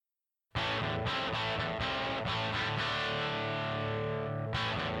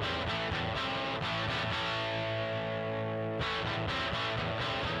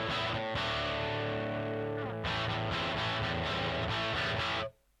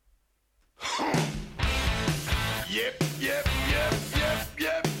Yep, yep, yep, yep,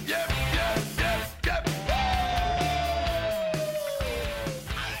 yep, yep, yep, yep, yep.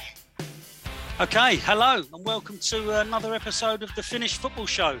 Okay, hello and welcome to another episode of the Finnish Football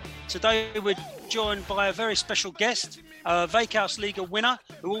Show. Today we're joined by a very special guest, a Veikkausliiga winner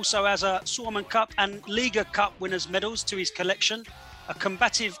who also has a Suomen Cup and Liga Cup winners' medals to his collection, a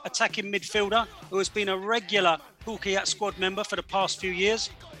combative attacking midfielder who has been a regular Hulkijat squad member for the past few years,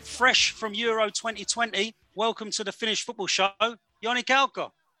 fresh from Euro 2020. Welcome to the Finnish Football Show, Joni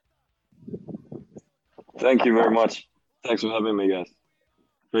Kauko. Thank you very much. Thanks for having me, guys.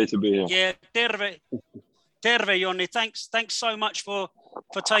 Great to be here. Yeah, terve, Joni. Thanks so much for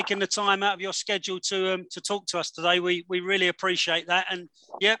taking the time out of your schedule to talk to us today. We really appreciate that. And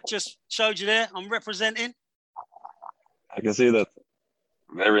yep, just showed you there. I'm representing. I can see that.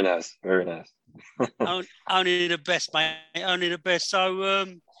 Very nice, very nice. Only the best, mate. Only the best. So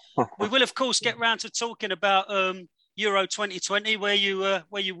we will, of course, get round to talking about Euro 2020, where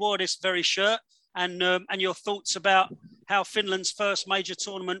you wore this very shirt, and your thoughts about how Finland's first major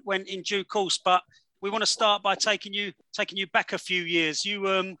tournament went in due course. But we want to start by taking you back a few years. You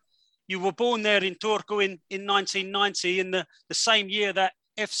were born there in Turku in 1990, in the same year that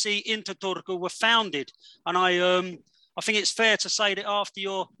FC Inter Turku were founded. And I think it's fair to say that after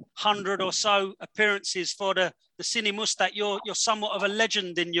your 100 or so appearances for the Sinimustat, you're somewhat of a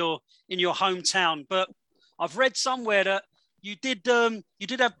legend in your hometown. But I've read somewhere that you did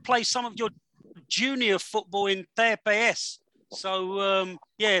have play some of your junior football in FFS. So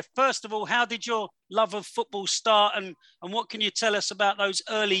first of all, how did your love of football start, and what can you tell us about those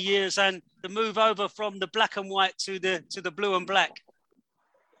early years and the move over from the black and white to the blue and black?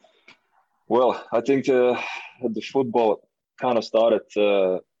 Well, I think the football kind of started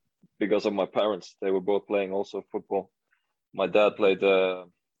because of my parents. They were both playing also football. My dad played, I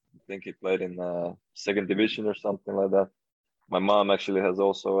think he played in second division or something like that. My mom actually has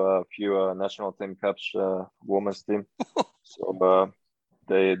also a few national team caps, women's team. So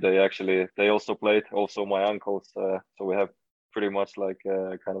they also played. Also my uncles. So we have pretty much like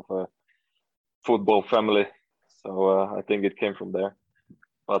kind of a football family. So I think it came from there.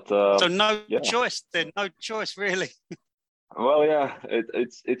 But so choice then, no choice really. Well, yeah,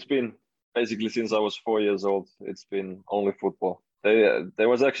 it's been basically since I was 4 years old. It's been only football. There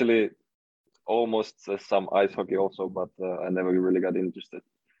was actually almost some ice hockey also, but I never really got interested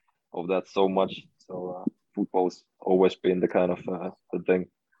of that so much. So football's always been the kind of the thing.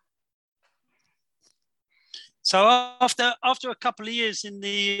 So after a couple of years in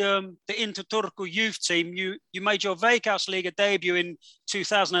the Inter Turku youth team, you made your Veikkausliiga debut in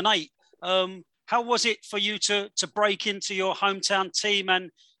 2008. How was it for you to break into your hometown team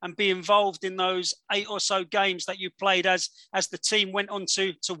and be involved in those 8 or so games that you played as the team went on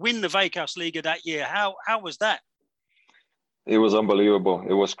to win the Veikkausliiga that year? How was that? It was unbelievable.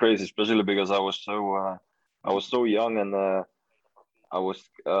 It was crazy, especially because I was so young, and I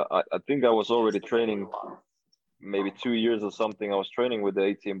think I was already training. Maybe 2 years or something. I was training with the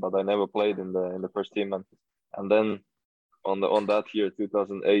A team, but I never played in the first team. And then on that year,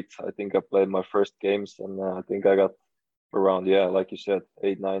 2008, I think I played my first games, and I think I got around, like you said,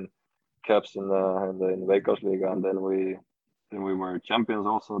 8-9 caps in the Veikkausliiga, and then we were champions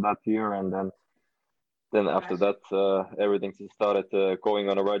also that year. And then after that, everything started going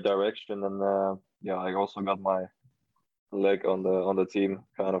on the right direction, and I also got my leg on the team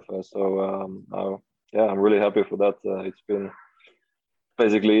kind of. I'm really happy for that. It's been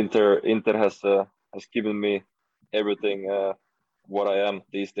basically Inter has given me everything what I am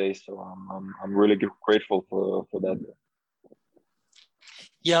these days. So I'm really grateful for that.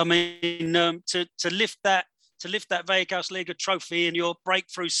 Yeah, I mean to lift that Veikkausliiga trophy in your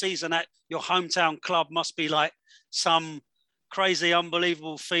breakthrough season at your hometown club must be like some crazy,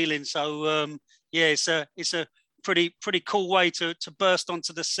 unbelievable feeling. So it's a pretty cool way to burst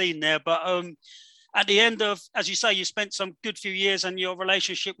onto the scene there, but. At the end of, as you say, you spent some good few years and your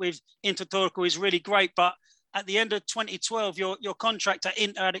relationship with Inter Turku is really great. But at the end of 2012, your contract at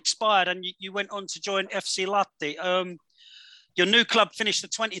Inter had expired and you went on to join FC Lahti. Your new club finished the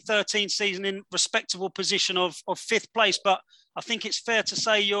 2013 season in respectable position of 5th place. But I think it's fair to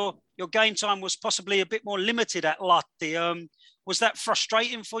say your game time was possibly a bit more limited at Lahti. Was that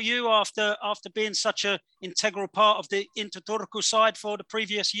frustrating for you after being such an integral part of the Inter Turku side for the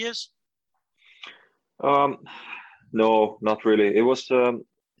previous years? No, not really. It was,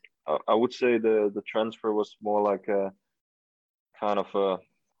 I would say the transfer was more like a kind of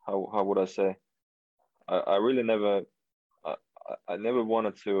how would I say? I really never, I never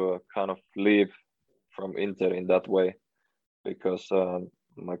wanted to kind of leave from Inter in that way, because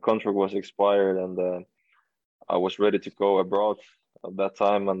my contract was expired, and I was ready to go abroad at that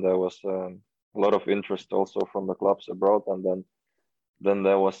time, and there was a lot of interest also from the clubs abroad. And then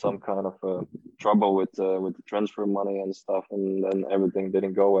there was some kind of trouble with the transfer money and stuff, and then everything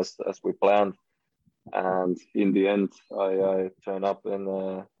didn't go as we planned. And in the end, I turned up in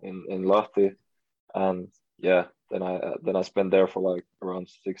Lahti, and yeah, then I spent there for like around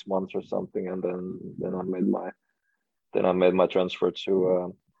 6 months or something, and then I made my transfer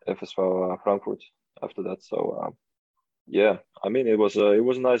to FSV Frankfurt after that. So yeah, I mean it was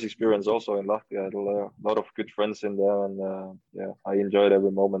a nice experience also in Lahti. I had a lot of good friends in there, and yeah, I enjoyed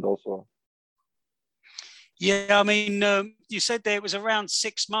every moment also. Yeah, I mean, you said there it was around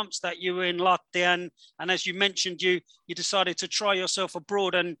 6 months that you were in Latvia, and as you mentioned, you decided to try yourself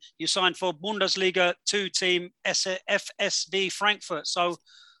abroad, and you signed for Bundesliga 2 team FSV Frankfurt. So,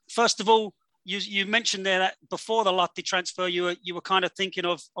 first of all, you mentioned there that before the Lahti transfer, you were kind of thinking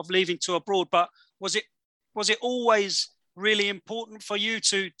of leaving to abroad, but was it always really important for you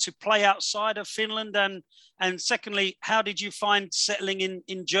to play outside of Finland? And secondly, how did you find settling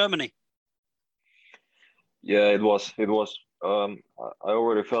in Germany? Yeah, it was. I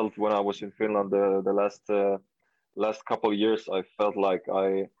already felt when I was in Finland the last couple of years. I felt like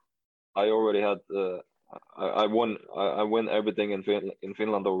I already had I won everything in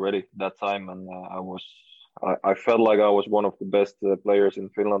Finland already that time, and I felt like I was one of the best players in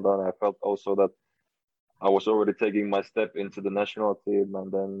Finland, and I felt also that I was already taking my step into the national team,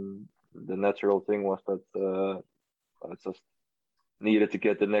 and then the natural thing was that I just needed to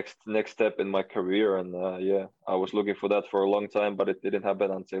get the next step in my career, and yeah, I was looking for that for a long time, but it didn't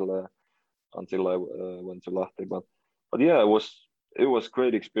happen until I went to Lahti. But yeah, it was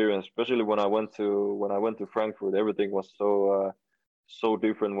great experience, especially when I went to Frankfurt. Everything was so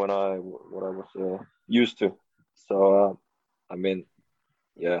different what I was used to. So I mean,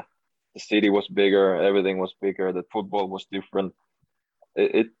 yeah, the city was bigger, everything was bigger, the football was different.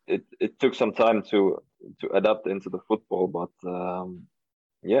 It took some time to adapt into the football, but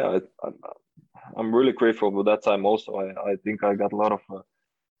yeah, I'm really grateful for that time. Also, I think I got a lot of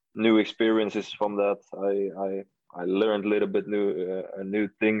new experiences from that. I learned a little bit new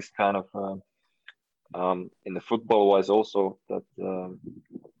things, kind of in the football wise also, that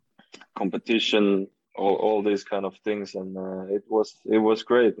competition, all these kind of things, and it was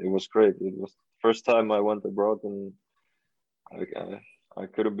great. It was great. It was the first time I went abroad, and I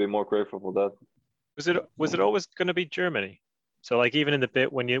couldn't be more grateful for that. Was it always going to be Germany? So like even in the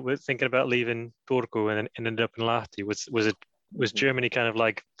bit when you were thinking about leaving Turku and ended up in Lahti, was Germany kind of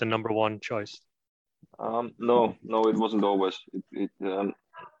like the number one choice? No, it wasn't always.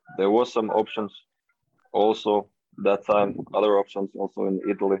 There was some options also that time, other options also in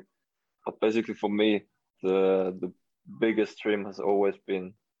Italy, but basically for me, the biggest dream has always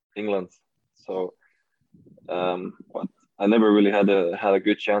been England. So, but I never really had a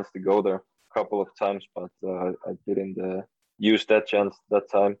good chance to go there. A couple of times, but I didn't use that chance that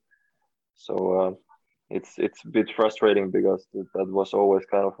time. So it's a bit frustrating because that was always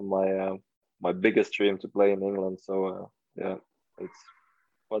kind of my biggest dream to play in England. So yeah,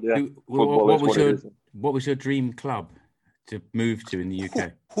 but yeah, football is what it is. What was your dream club to move to in the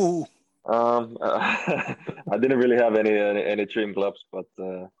UK? I didn't really have any dream clubs, but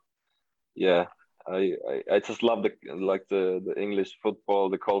yeah, I just love the English football,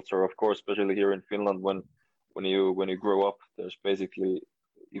 the culture, of course, especially here in Finland. When you grow up, there's basically,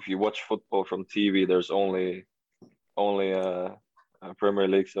 if you watch football from TV, there's only Premier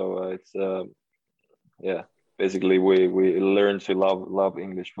League. So it's yeah, basically we learn to love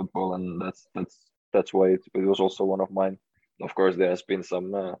English football, and that's why it was also one of mine. Of course, there has been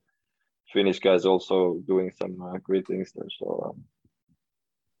some Finnish guys also doing some great things there. So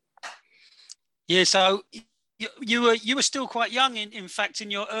yeah, so you were still quite young, in fact, in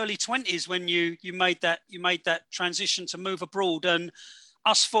your early 20s when you made that transition to move abroad. And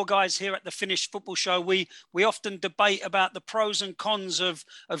us four guys here at the Finnish Football Show, we often debate about the pros and cons of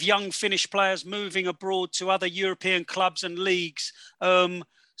young Finnish players moving abroad to other European clubs and leagues.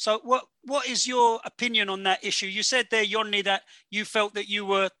 So what is your opinion on that issue? You said there, Joni, that you felt that you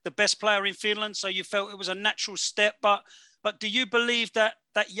were the best player in Finland, so you felt it was a natural step. But do you believe that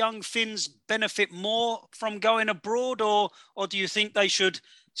young Finns benefit more from going abroad, or do you think they should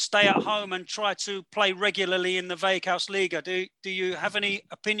stay at home and try to play regularly in the Veikkausliiga? Do you have any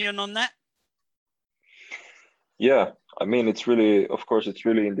opinion on that? yeah, I mean, of course, it's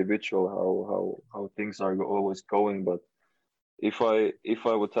really individual how things are always going. But if I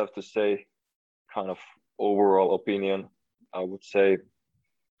would have to say, kind of overall opinion, I would say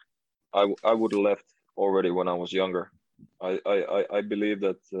I would have left already when I was younger. I believe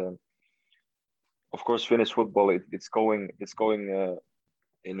that of course, Finnish football it's going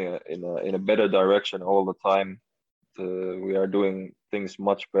in a better direction all the time. We are doing things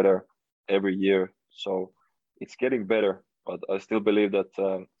much better every year, so it's getting better. But I still believe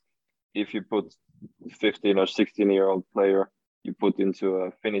that if you put 15 or 16-year-old player, you put into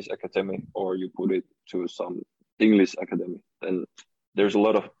a Finnish academy or you put it to some English academy, then there's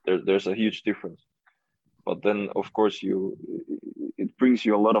a huge difference. But then, of course, it brings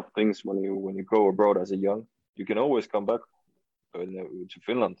you a lot of things when you go abroad as a young. You can always come back to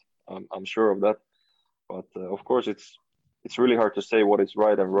Finland. I'm sure of that. But of course, it's really hard to say what is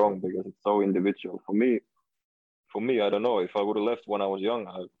right and wrong because it's so individual. For me, I don't know. If I would have left when I was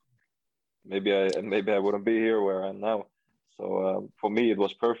young, maybe I wouldn't be here where I am now. So for me, it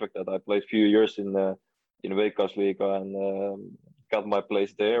was perfect that I played a few years in Veikkausliiga and got my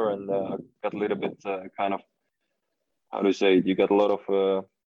place there, and got a little bit kind of, how do you say it? You got a lot of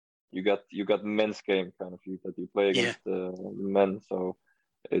you got men's game kind of that you play against men. So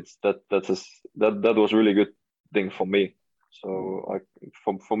it's that was really good thing for me. So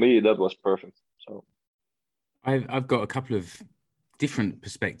for me that was perfect. So I've got a couple of different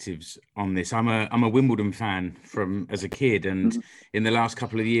perspectives on this. I'm a Wimbledon fan from as a kid, and in the last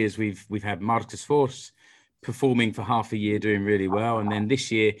couple of years we've had Marcus Fors performing for half a year, doing really well, and then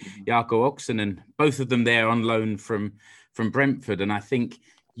this year Jarkko Oksanen, both of them there on loan from Brentford, and I think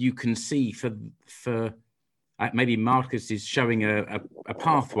you can see for maybe Marcus is showing a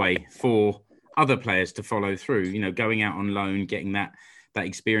pathway for other players to follow through. You know, going out on loan, getting that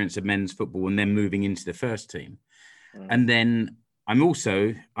experience of men's football, and then moving into the first team. And then I'm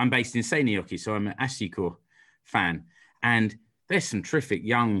based in Seinäjoki, so I'm an Asiko fan, and there's some terrific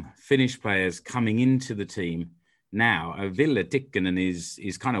young Finnish players coming into the team now. Ville Tikkanen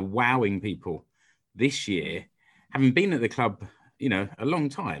is kind of wowing people this year, having been at the club, a long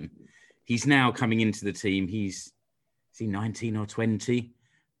time. He's now coming into the team. Is he 19 or 20?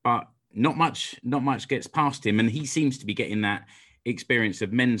 But not much gets past him, and he seems to be getting that experience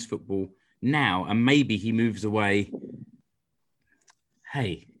of men's football now, and maybe he moves away.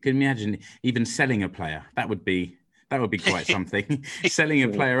 Hey, can you imagine even selling a player? That would be quite something. Selling a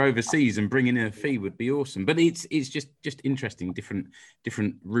player overseas and bringing in a fee would be awesome. But it's just interesting,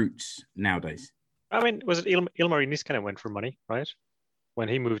 different routes nowadays. I mean, was it Ilmari Niskanen went for money, right? When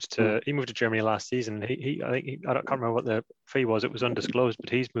he moved to Germany last season, I can't remember what the fee was. It was undisclosed, but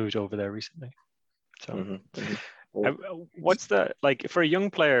he's moved over there recently. So, what's the like for a young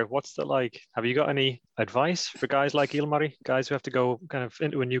player? What's the like? Have you got any advice for guys like Ilmari, guys who have to go kind of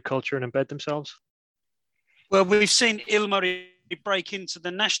into a new culture and embed themselves? Well, we've seen Ilmari break into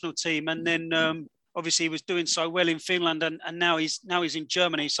the national team, and then obviously he was doing so well in Finland, and now he's in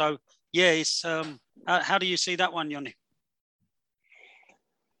Germany. So yeah, it's how do you see that one, Joni?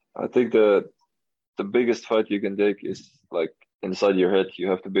 I think the biggest fight you can take is like inside your head. You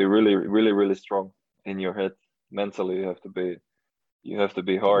have to be really, really, really strong in your head. Mentally, you have to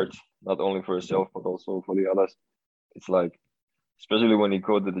be hard, not only for yourself but also for the others. It's like, especially when you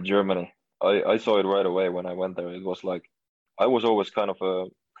go to the Germany, I saw it right away when I went there. It was like I was always kind of a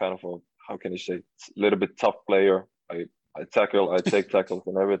how can you say, a little bit tough player. I take tackles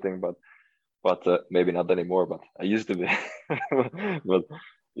and everything, but maybe not anymore. But I used to be. But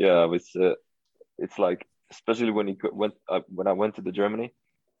yeah, it's like, especially when I went to the Germany,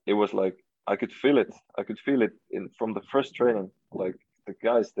 it was like I could feel it. I could feel it from the first training. Like the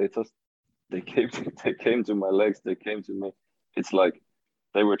guys, they came to my legs. They came to me. It's like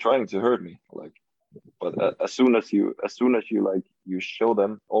they were trying to hurt me. Like, but as soon as you like you show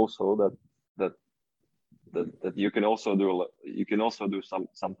them also that you can also do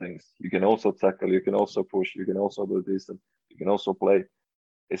some things. You can also tackle. You can also push. You can also do this, and you can also play.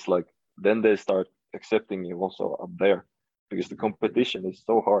 It's like then they start accepting you also up there, because the competition is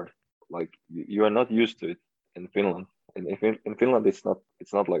so hard. Like you are not used to it in Finland. In Finland, it's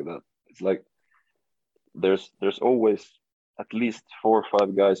not like that. It's like there's always at least 4 or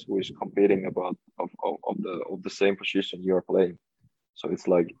 5 guys who is competing of the same position you are playing. So it's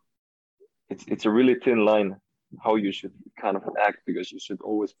like it's a really thin line how you should kind of act, because you should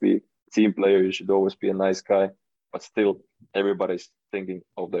always be a team player. You should always be a nice guy, but still everybody's thinking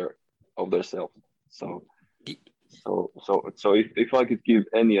of their self. So if I could give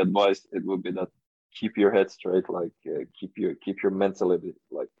any advice, it would be that keep your head straight, like keep your mentality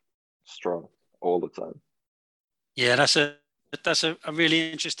like strong all the time. Yeah, that's a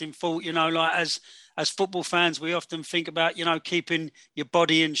really interesting thought. Like as football fans, we often think about, you know, keeping your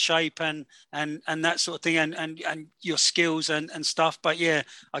body in shape and that sort of thing, and your skills and stuff. But yeah,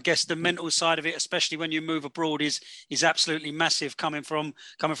 I guess the mental side of it, especially when you move abroad, is absolutely massive. Coming from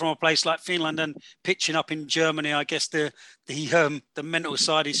a place like Finland and pitching up in Germany, I guess the mental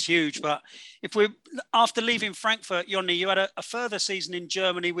side is huge. But if we, after leaving Frankfurt, Joni, you had a further season in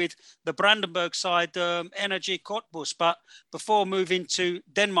Germany with the Brandenburg side, Energy Cottbus, but before moving to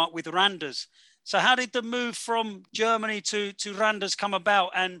Denmark with Randers. So how did the move from Germany to Randers come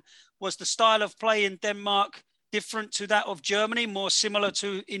about? And was the style of play in Denmark different to that of Germany, more similar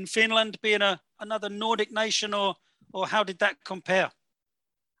to in Finland, being another Nordic nation, or how did that compare?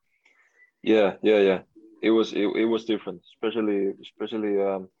 Yeah. It was different, especially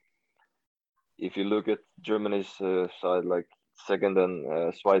if you look at Germany's side, like second and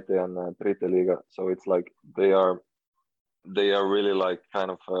Zweite and Dritte Liga. So it's like they are really like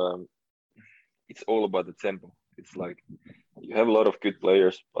kind of it's all about the tempo. It's like you have a lot of good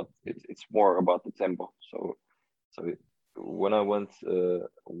players, but it's more about the tempo. So when I went to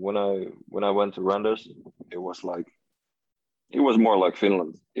Randers, it was more like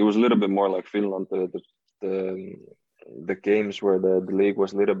Finland. It was a little bit more like Finland. The games where the league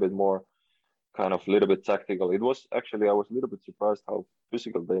was a little bit more kind of a little bit tactical. It was actually, I was a little bit surprised how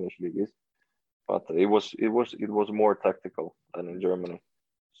physical Danish league is, but it was more tactical than in Germany.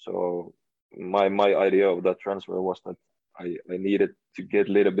 So my idea of that transfer was that I needed to get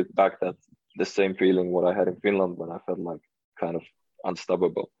a little bit back that the same feeling what I had in Finland when I felt like kind of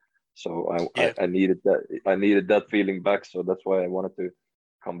unstoppable. So I needed that feeling back. So that's why I wanted to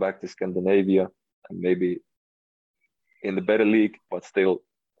come back to Scandinavia and maybe in the better league, but still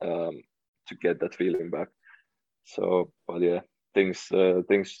to get that feeling back. So, but yeah, things they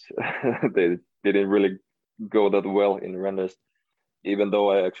didn't really go that well in Randers, even though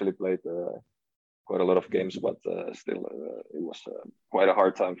I actually played quite a lot of games, but still it was quite a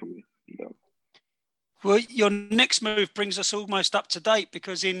hard time for me. You know. Well, your next move brings us almost up to date,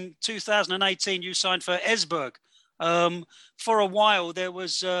 because in 2018 you signed for Esbjerg. For a while there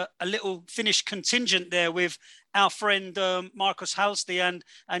was a little Finnish contingent there with our friend Markus Halsti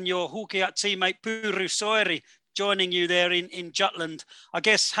and your Huukiat teammate Pyry Soiri joining you there in Jutland. I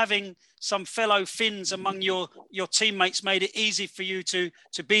guess having some fellow Finns among your teammates made it easy for you to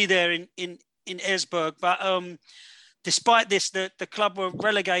be there in Esbjerg. But despite this, the club were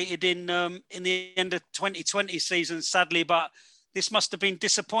relegated in the end of 2020 season, sadly. But this must have been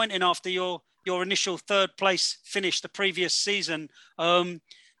disappointing after your initial third place finish the previous season.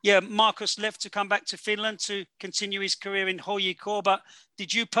 Markus left to come back to Finland to continue his career in HJK. But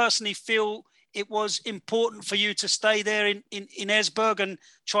did you personally feel it was important for you to stay there in Esbjerg and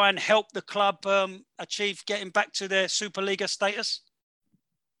try and help the club achieve getting back to their Superliga status?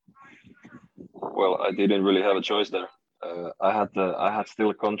 Well, I didn't really have a choice there. I had still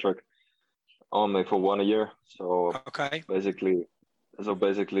a contract on me for 1 year. So okay. Basically,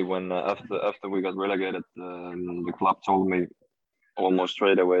 when after we got relegated, the club told me almost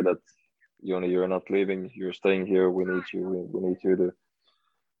straight away that Joni, you're not leaving. You're staying here. We need you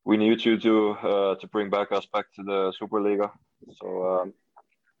to bring us back to the Superliga. So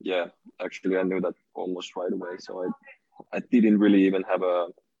actually I knew that almost right away. So I didn't really even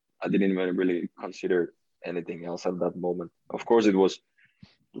really consider anything else at that moment. Of course, it was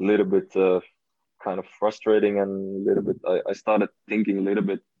a little bit kind of frustrating and a little bit. I started thinking a little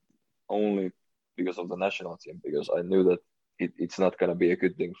bit only because of the national team, because I knew that it's not going to be a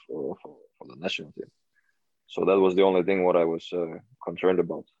good thing for the national team. So that was the only thing what I was concerned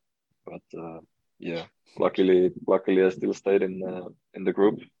about. But luckily I still stayed in the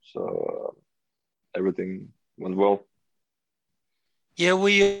group, so everything went well. Yeah,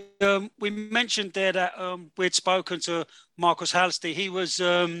 we mentioned there that we'd spoken to Markus Halsti. He was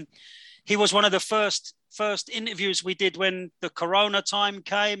one of the first interviews we did when the Corona time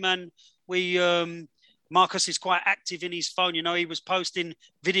came, and Markus is quite active in his phone. You know, he was posting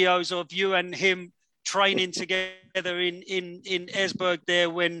videos of you and him training together in Esbjerg there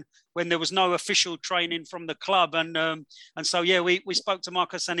when there was no official training from the club, and so we spoke to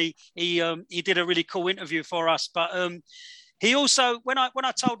Markus, and he did a really cool interview for us. But he also, when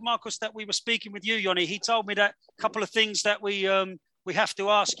I told Markus that we were speaking with you, Joni, he told me that a couple of things that we have to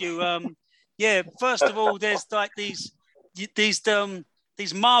ask you. First of all, there's like these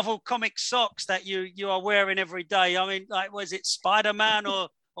Marvel comic socks that you are wearing every day. I mean, like, was it Spider-Man or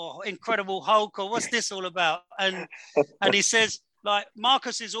Incredible Hulk, or what's this all about? And he says, like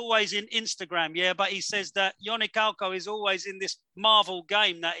Marcus is always in Instagram, yeah, but he says that Joni Kauko is always in this Marvel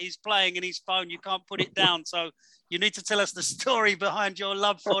game that he's playing in his phone. You can't put it down. So you need to tell us the story behind your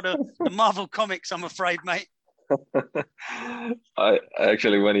love for the Marvel comics, I'm afraid, mate. I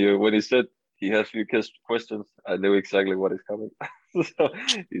actually, when he said he has few questions, I knew exactly what is coming. So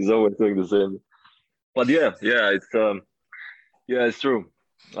he's always doing the same. But yeah, it's true.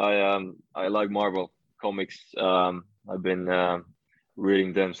 I like Marvel comics. I've been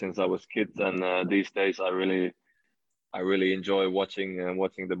reading them since I was kid, and these days I really enjoy watching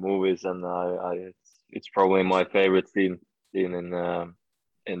the movies, and it's probably my favorite scene in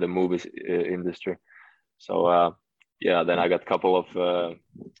the movies industry. So then I got a couple of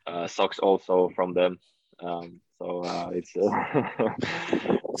socks also from them. It's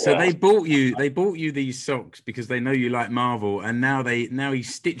So they bought you these socks because they know you like Marvel, and now he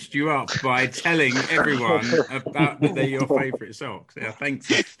stitched you up by telling everyone about that they're your favorite socks. Yeah,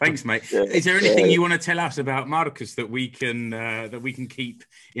 thanks, mate. Yeah, is there anything you want to tell us about Marcus that we can keep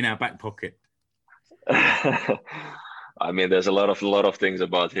in our back pocket? I mean, there's a lot of things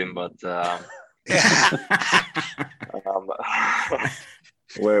about him, but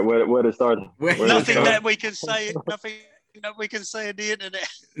where to start? Nothing that we can say. Nothing that we can say on the internet.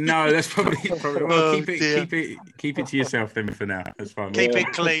 No, that's probably well. Keep it to yourself then for now. That's fine. Keep it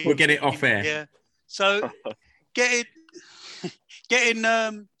clean. We'll get it off air. Yeah. So getting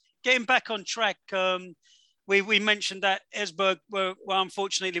back on track. We mentioned that Esbjerg were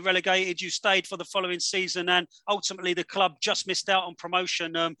unfortunately relegated. You stayed for the following season, and ultimately the club just missed out on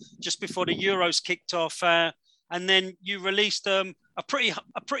promotion just before the Euros kicked off. And then you released a pretty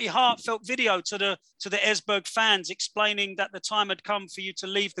heartfelt video to the Esbjerg fans, explaining that the time had come for you to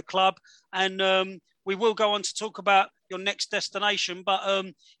leave the club. And we will go on to talk about your next destination. But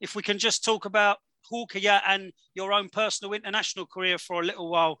if we can just talk about Hawkeja and your own personal international career for a little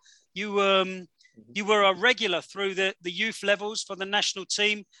while. You were a regular through the youth levels for the national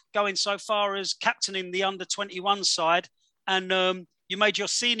team, going so far as captaining the under-21 side. And you made your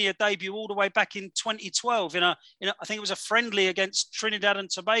senior debut all the way back in 2012 in a I think it was a friendly against Trinidad and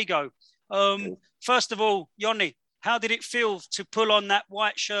Tobago. First of all, Joni, how did it feel to pull on that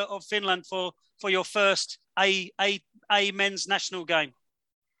white shirt of Finland for your first A men's national game?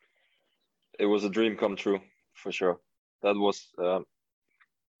 It was a dream come true, for sure. That was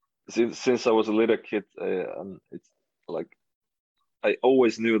since I was a little kid. It's like I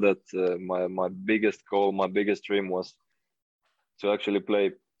always knew that my biggest goal, my biggest dream was to actually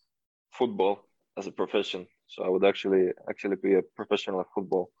play football as a profession. So I would actually be a professional at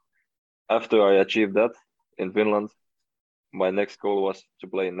football. After I achieved that in Finland, my next goal was to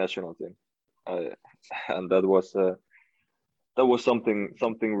play in national team, and that was something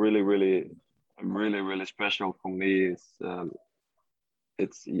really special for me.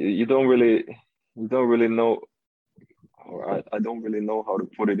 It's you don't really know, or I don't really know how to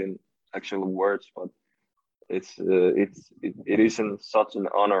put it in actual words, but it isn't such an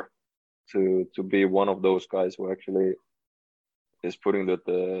honor to be one of those guys who actually is putting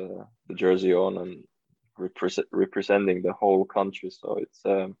the jersey on and representing the whole country. So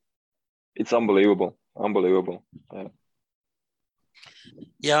it's unbelievable.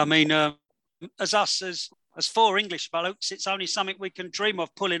 Yeah, I mean, as four English blokes, it's only something we can dream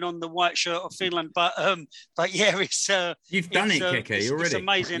of, pulling on the white shirt of Finland. But yeah, it's you've done it, Keke, already. It's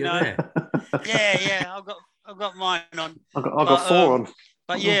amazing. Yeah, I've got mine on. I've got four on.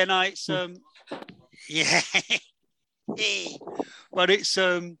 But yeah, no, it's yeah. But it's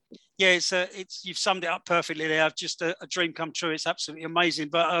it's you've summed it up perfectly there. Just a dream come true. It's absolutely amazing.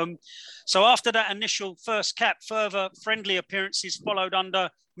 But so after that initial first cap, further friendly appearances followed under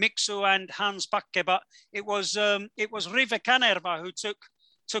Miksu and Hans Bakke. But it was Rive Kanerva who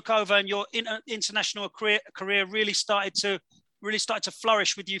took over, and your international career really started to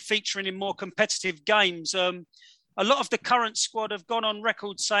flourish with you featuring in more competitive games. A lot of the current squad have gone on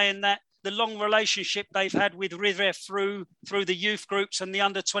record saying that the long relationship they've had with Rive through the youth groups and the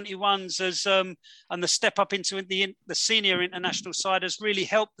under-21s and the step up into the senior international side has really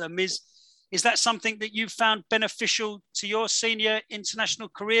helped them. Is that something that you found beneficial to your senior international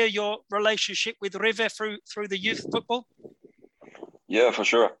career, your relationship with Rive through the youth football? Yeah, for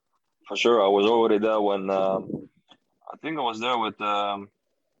sure. I was already there when I think I was there with I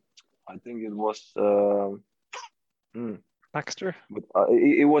think it was Baxter.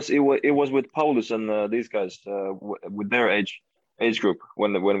 It was with Paulus and these guys with their age group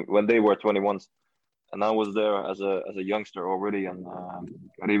when they were 21s, and I was there as a youngster already, and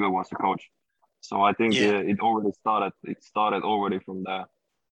Rive was the coach. So I think it already started. It started already from there,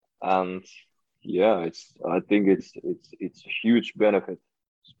 and yeah, I think it's a huge benefit,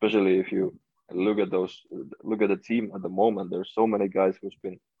 especially if you look at the team at the moment. There's so many guys who's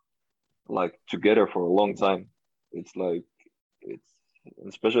been like together for a long time. It's like it's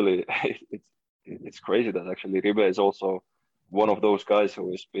especially it's crazy that actually Ribe is also one of those guys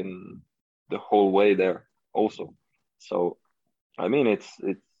who has been the whole way there also. So I mean,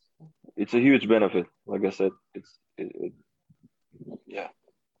 it's a huge benefit. Like I said, yeah,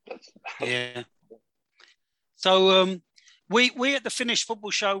 that's Yeah. So we at the Finnish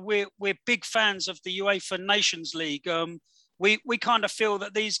Football Show, we're big fans of the UEFA Nations League. We kind of feel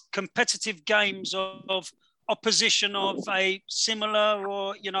that these competitive games of opposition of a similar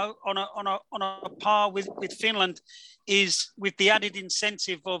or on a par with Finland is with the added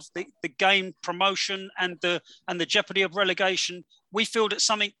incentive of the game promotion and the jeopardy of relegation. We feel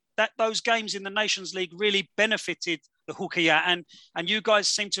that those games in the Nations League really benefited the Hukia, and you guys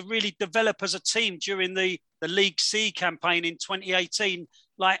seem to really develop as a team during the League C campaign in 2018.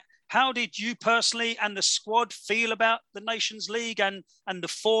 Like, how did you personally and the squad feel about the Nations League and the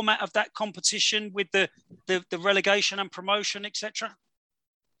format of that competition with the relegation and promotion, etc.?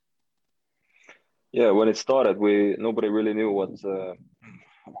 Yeah, when it started, nobody really knew what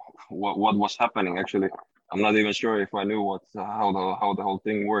was happening. Actually, I'm not even sure if I knew how the whole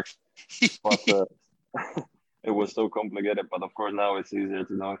thing works, but it was so complicated. But of course now it's easier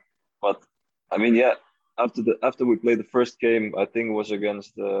to know. But I mean, yeah, after we played the first game, I think it was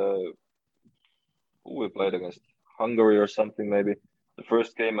against who we played against, Hungary or something maybe. The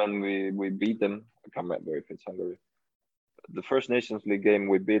first game, and we beat them. I can't remember if it's Hungary. The first Nations League game,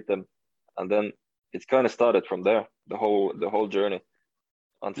 we beat them, and then it kind of started from there. The whole journey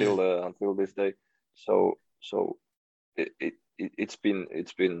until this day. So it's been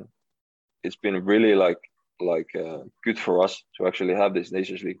really like good for us to actually have this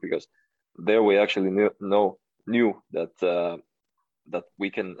Nations League, because there we actually knew that we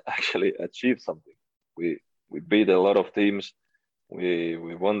can actually achieve something. We beat a lot of teams. We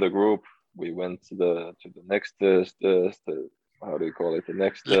won the group. We went to the next how do you call it, the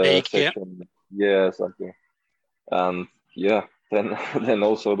next League, section, yeah, something. And yeah, then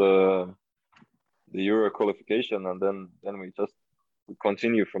also the Euro qualification, and then we just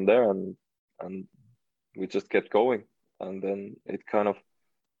continue from there, and we just kept going, and then it kind of,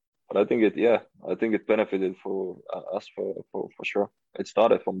 but I think it benefited for us for sure. It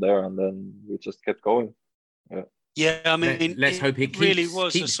started from there, and then we just kept going. Yeah, I mean, let's hope it really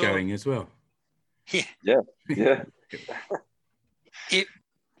keeps going as well. Yeah. Yeah.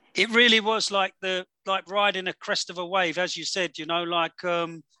 It really was like riding a crest of a wave, as you said. Like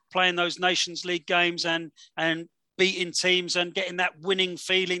playing those Nations League games and beating teams and getting that winning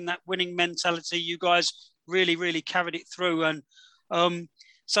feeling, that winning mentality. You guys really carried it through. And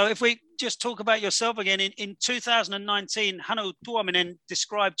so if we just talk about yourself again, in 2019, Hannu Tuominen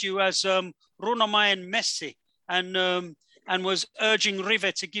described you as Runomaen Messi, and was urging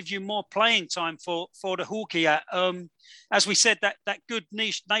Rive to give you more playing time for the Hukia. As we said, that good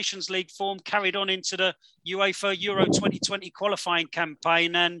Nations League form carried on into the UEFA Euro 2020 qualifying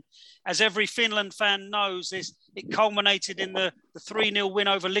campaign. And as every Finland fan knows, it culminated in the 3-0 win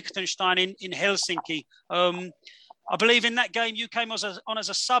over Liechtenstein in Helsinki. I believe in that game you came on as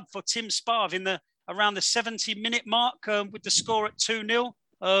a sub for Tim Sparv around the 70-minute mark with the score at 2-0.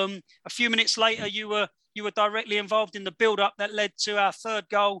 A few minutes later, you were directly involved in the build-up that led to our third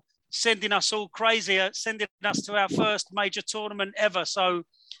goal, sending us all crazy, sending us to our first major tournament ever. So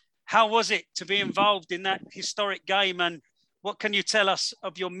how was it to be involved in that historic game, and what can you tell us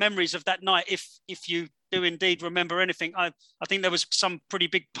of your memories of that night, if you do indeed remember anything? I think there was some pretty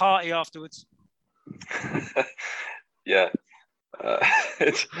big party afterwards. Yeah,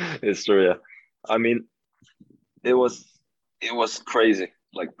 it's true. Yeah, I mean, it was crazy,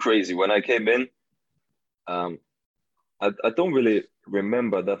 like crazy. When I came in, I don't really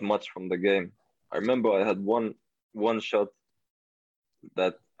remember that much from the game. I remember I had one shot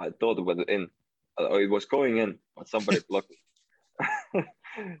that I thought was in, or it was going in, but somebody blocked it.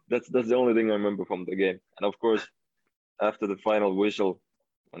 That's the only thing I remember from the game. And of course, after the final whistle,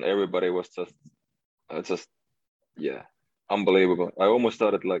 when everybody was just yeah, unbelievable. I almost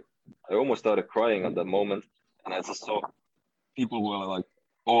started crying at that moment, and I just saw people were like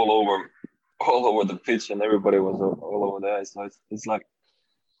all over the pitch, and everybody was all over there. So it's like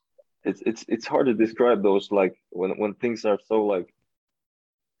it's hard to describe those, like when things are so like,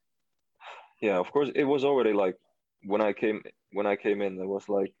 yeah. Of course, it was already like when I came in, it was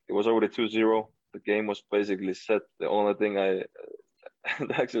already 2-0. The game was basically set. The only thing I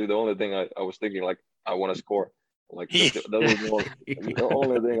was thinking, like, I want to score. Like that was the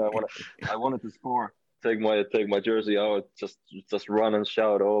only thing I wanted to score. Take my jersey out, just run and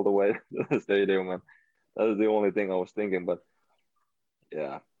shout all the way to the stadium, man. That is the only thing I was thinking. But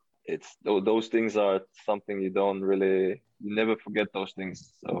yeah, it's those things are something you never forget those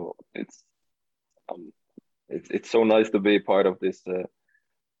things. So it's so nice to be part of this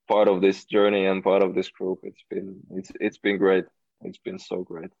journey and part of this group. It's been great. It's been so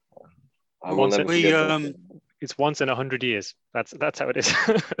great. I will never forget that. It's once in 100 years. That's how it is.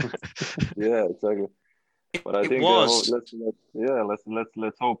 Yeah, exactly. But I think let's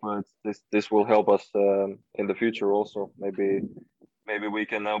hope this will help us in the future also. Maybe we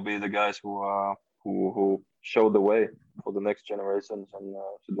can now be the guys who show the way for the next generations and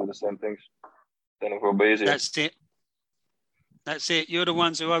to do the same things. Then it will be easier. That's it. You're the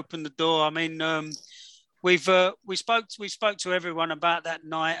ones who opened the door. I mean, we spoke to everyone about that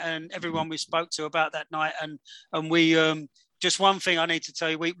night, and everyone we spoke to about that night, and we just one thing I need to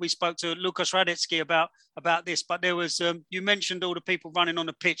tell you, we spoke to Lukas Radetsky about this, but there was you mentioned all the people running on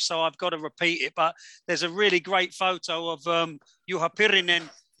the pitch, so I've got to repeat it. But there's a really great photo of Juha Pirinen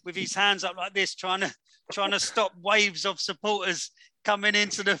with his hands up like this, trying to stop waves of supporters coming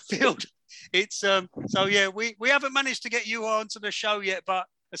into the field. It's so yeah, we haven't managed to get Juha onto the show yet, but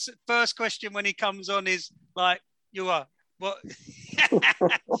the first question when he comes on is like, Juha, what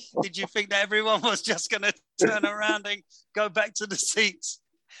did you think that everyone was just going to turn around and go back to the seats?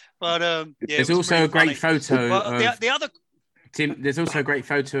 But yeah, there's also a great photo. Well, the other Tim. There's also a great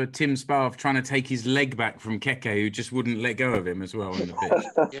photo of Tim Sparv trying to take his leg back from Keke, who just wouldn't let go of him as well on the pitch.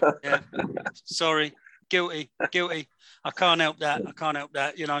 Yeah. Sorry, guilty. I can't help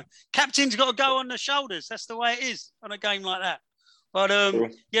that. You know, captain's got to go on the shoulders. That's the way it is on a game like that. But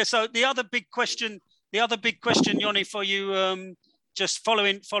yeah. So the other big question, Joni, for you, just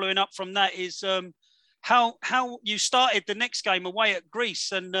following up from that is how you started the next game away at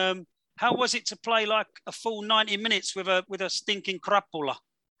Greece, and how was it to play like a full 90 minutes with a stinking crapula?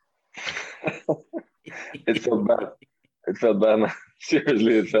 It felt bad. It felt bad, man.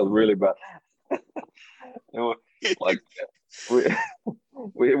 Seriously, it felt really bad. It was like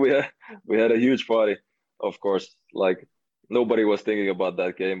we had a huge party, of course. Like nobody was thinking about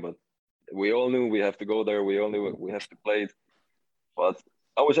that game, but we all knew we have to go there. We all knew we have to play it. But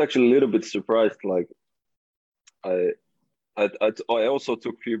I was actually a little bit surprised. Like I also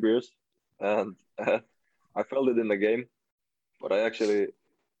took a few beers, and I felt it in the game. But I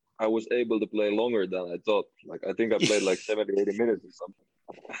was able to play longer than I thought. Like I think I played like 70, 80 minutes or something.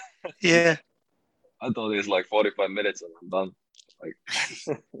 Yeah. I thought it was like 45 minutes and I'm done. Like,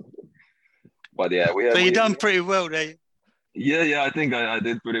 but yeah, So you done pretty well there. Yeah, I think I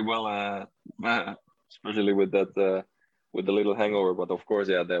did pretty well, especially with that with the little hangover. But of course,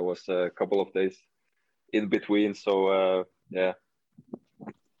 yeah, there was a couple of days in between. So yeah.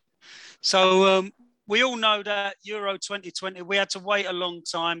 So we all know that Euro 2020, we had to wait a long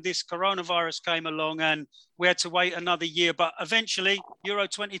time. This coronavirus came along and we had to wait another year. But eventually, Euro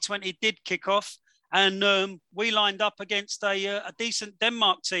 2020 did kick off. And we lined up against a decent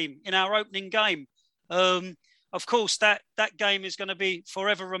Denmark team in our opening game. Of course, that game is going to be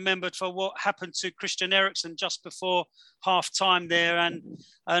forever remembered for what happened to Christian Eriksen just before half time there. And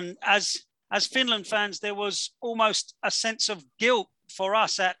as Finland fans, there was almost a sense of guilt for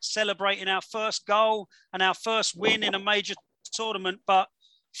us at celebrating our first goal and our first win in a major tournament. But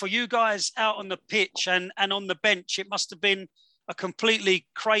for you guys out on the pitch and on the bench, it must have been a completely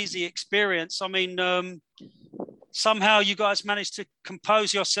crazy experience. I mean, somehow you guys managed to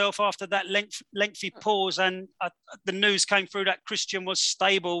compose yourself after that lengthy pause, and the news came through that Christian was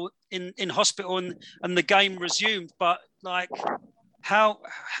stable in hospital and the game resumed. But like,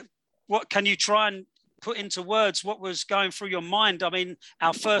 what can you try and put into words what was going through your mind? I mean,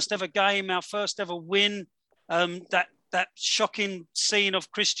 our first ever game, our first ever win, that shocking scene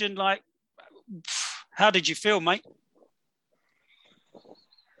of Christian, like, how did you feel, mate?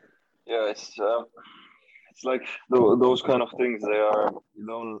 Yeah, it's like those kind of things. They are you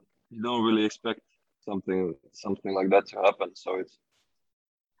don't really expect something like that to happen. So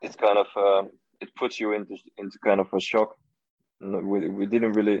it's kind of it puts you into kind of a shock. We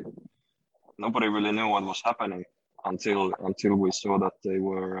didn't really, nobody really knew what was happening until we saw that they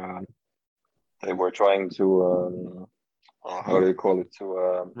were trying to how do you call it,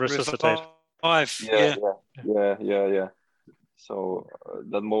 to resuscitate. Yeah. So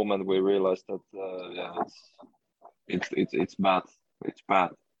that moment we realized that it's bad. It's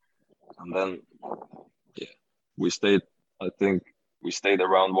bad. And then we stayed. I think we stayed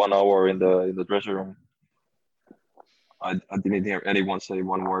around 1 hour in the dressing room. I didn't hear anyone say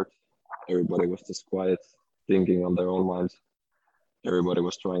one word. Everybody was just quiet. thinking on their own minds. Everybody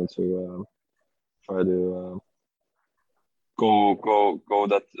was trying to go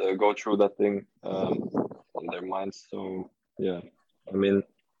through that thing on their minds. So yeah, I mean,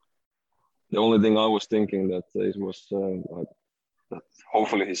 the only thing I was thinking that it was that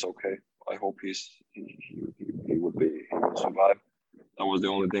hopefully he's okay. I hope he will survive. That was the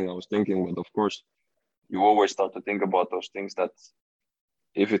only thing I was thinking. But of course, you always start to think about those things that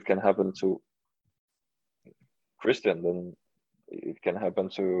if it can happen to Christian, then it can happen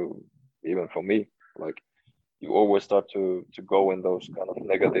to even for me. Like, you always start to go in those kind of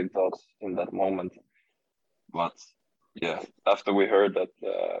negative thoughts in that moment. But yeah, after we heard that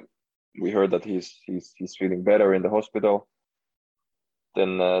he's feeling better in the hospital,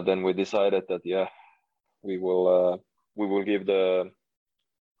 then we decided that we will give the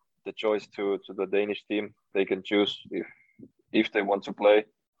choice to the Danish team. They can choose if they want to play,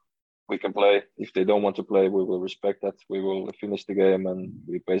 we can play. If they don't want to play, we will respect that. We will finish the game, and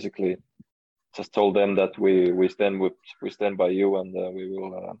we basically just told them that we stand by you, and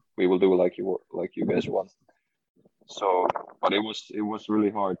we will do like you guys want. So, but it was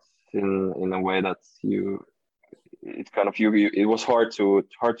really hard in a way that it was hard to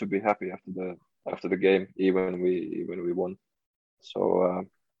be happy after the game, even we won. So,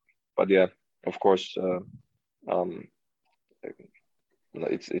 but yeah, of course,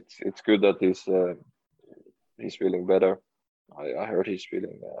 it's good that he's feeling better. I heard he's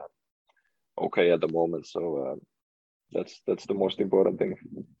feeling okay at the moment, so that's the most important thing.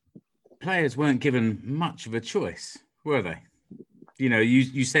 Players weren't given much of a choice, were they? You know,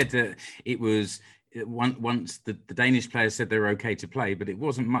 you said that it was once the Danish players said they were okay to play, but it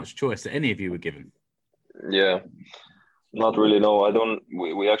wasn't much choice that any of you were given. Yeah, not really. No, I don't.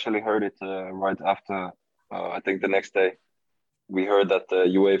 We actually heard it right after. I think the next day, we heard that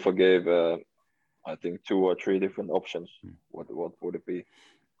UEFA gave I think 2 or 3 different options. What would it be?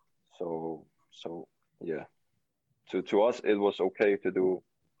 So yeah, to us it was okay to do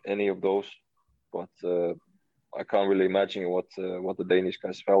any of those, but I can't really imagine what the Danish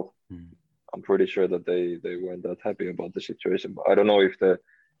guys felt. I'm pretty sure that they weren't that happy about the situation. But I don't know if the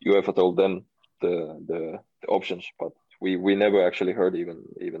UEFA told them the options, but we never actually heard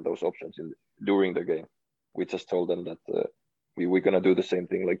even those options during the game. We just told them that we're gonna do the same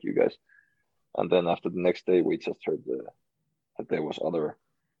thing like you guys, and then after the next day we just heard that there was other.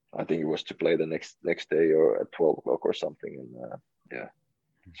 I think it was to play the next day or at 12 o'clock or something, and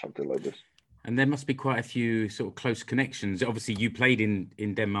something like this. And there must be quite a few sort of close connections. Obviously, you played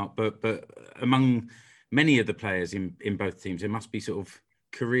in Denmark, but among many of the players in both teams, there must be sort of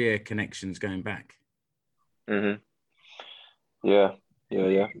career connections going back. Mm-hmm. Yeah.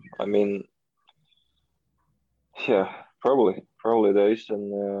 I mean, yeah, probably there is,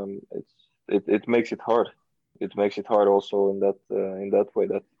 and it makes it hard. It makes it hard also in that way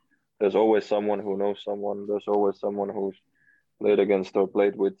that there's always someone who knows someone. There's always someone who's played against or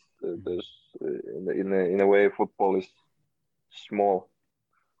played with. There's in a way, football is small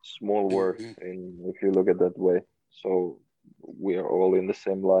world. If you look at that way, so we are all in the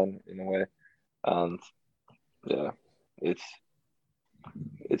same line in a way, and yeah, it's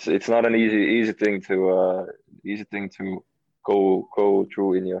not an easy thing to go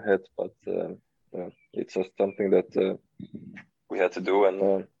through in your head, but it's just something that we had to do,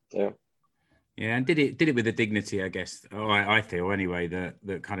 and yeah. Yeah, and did it with a dignity, I guess. I feel anyway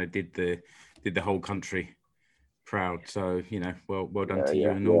that kind of did the whole country proud. So well done to you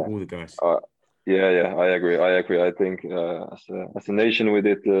and all the guys. Yeah, I agree. I think as a nation we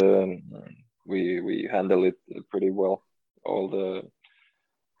did we handle it pretty well. All the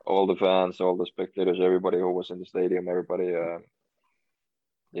fans, all the spectators, everybody who was in the stadium, everybody.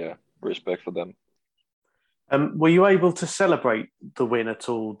 Respect for them. Were you able to celebrate the win at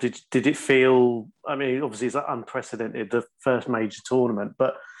all? Did it feel? I mean, obviously it's unprecedented, the first major tournament,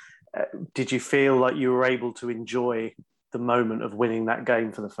 but did you feel like you were able to enjoy the moment of winning that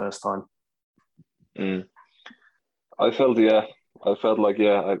game for the first time? I felt like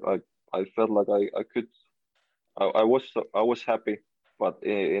I could. I was happy, but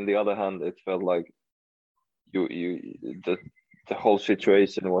in the other hand, it felt like the whole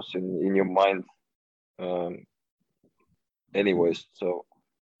situation was in your mind. Anyways, so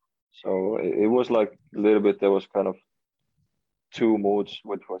it was like a little bit. There was kind of 2 moods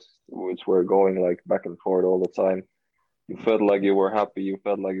which were going like back and forth all the time. You felt like you were happy. You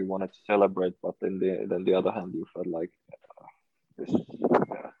felt like you wanted to celebrate, but then the other hand, you felt like this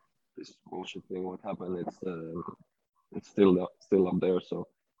bullshit thing. What happened? It's still up there. So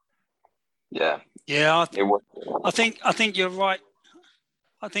yeah. I think you're right.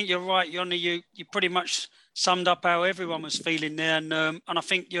 I think you're right, Joni. You pretty much summed up how everyone was feeling there. And I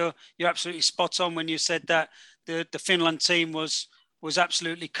think you're absolutely spot on when you said that the Finland team was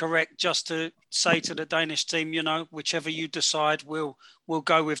absolutely correct, just to say to the Danish team, you know, whichever you decide, we'll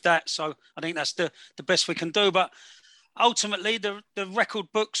go with that. So I think that's the best we can do. But ultimately, the record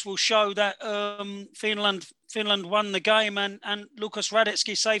books will show that Finland won the game, and Lukas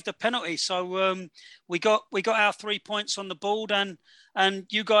Radetsky saved the penalty. So we got our 3 points on the board, and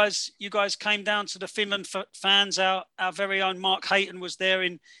you guys came down to the Finland fans. Our very own Mark Hayton was there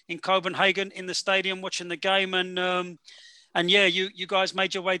in Copenhagen in the stadium watching the game, and yeah, you guys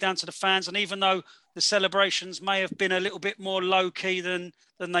made your way down to the fans, and even though the celebrations may have been a little bit more low key than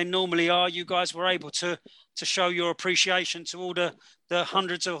they normally are, you guys were able to show your appreciation to all the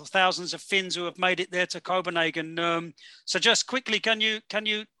hundreds of thousands of Finns who have made it there to Copenhagen. So just quickly, can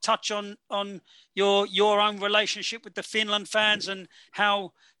you touch on your own relationship with the Finland fans and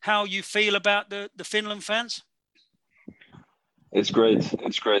how you feel about the Finland fans? It's great.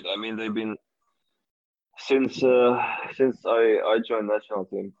 I mean, they've been since I joined national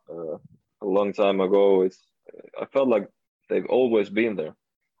team a long time ago. I felt like they've always been there.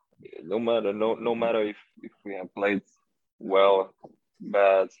 No matter if we have played well,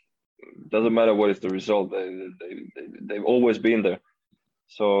 bad, doesn't matter what is the result. They've always been there.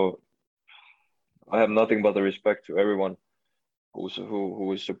 So I have nothing but the respect to everyone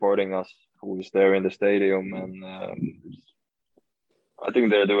who is supporting us, who is there in the stadium, and I think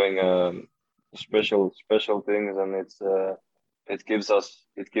they're doing special things, and it gives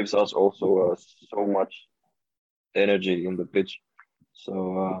us also so much energy in the pitch.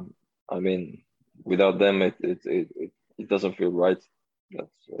 So I mean, without them, it doesn't feel right.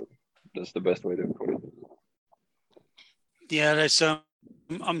 That's the best way to put it. Yeah, there's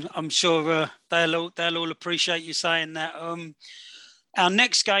I'm sure they'll all appreciate you saying that. Our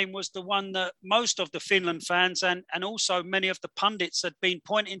next game was the one that most of the Finland fans and also many of the pundits had been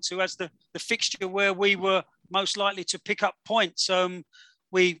pointing to as the fixture where we were most likely to pick up points.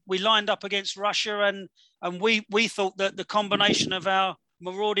 We lined up against Russia, and we thought that the combination of our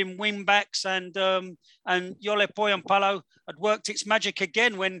marauding wing backs and Jole Pojanpalo had worked its magic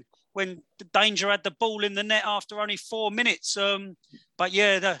again when the Danger had the ball in the net after only 4 minutes. But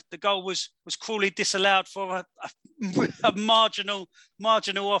yeah, the goal was cruelly disallowed for a marginal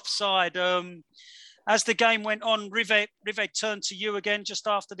offside. As the game went on, Rive turned to you again just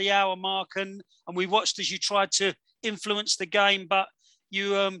after the hour mark, and we watched as you tried to influence the game, but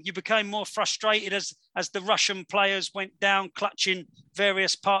you became more frustrated as the Russian players went down, clutching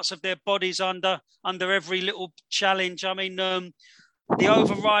various parts of their bodies under every little challenge. I mean, the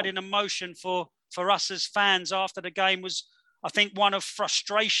overriding emotion for us as fans after the game was, I think, one of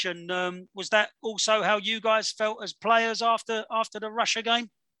frustration. Was that also how you guys felt as players after the Russia game?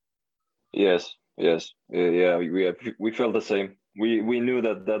 Yes. Yeah, we felt the same. We knew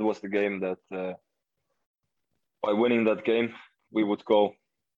that was the game that by winning that game we would go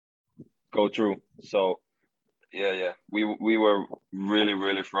through. So yeah, we were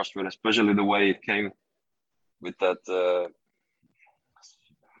really frustrated, especially the way it came with that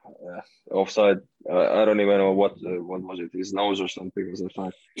offside. I don't even know what was it, his nose or something was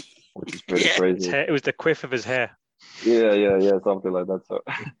offside, which is pretty crazy. It was the quiff of his hair. Yeah, something like that. So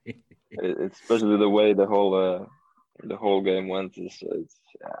it's especially the way the whole game went.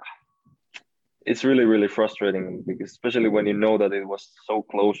 It's really frustrating, because especially when you know that it was so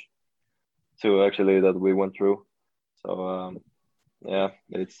close to actually that we went through. So yeah,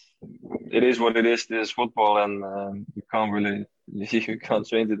 it is what it is. This is football, and you can't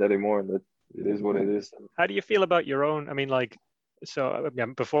change it anymore. That it is what it is. How do you feel about your own? I mean, like, so yeah,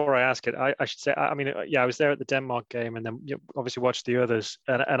 before I ask it, I should say, I mean, yeah, I was there at the Denmark game, and then you obviously watched the others,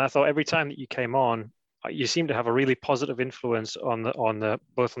 and I thought every time that you came on, you seemed to have a really positive influence on the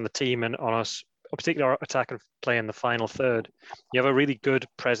both on the team and on us, particularly our attack and play in the final third. You have a really good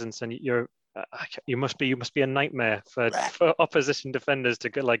presence, and you must be a nightmare for opposition defenders to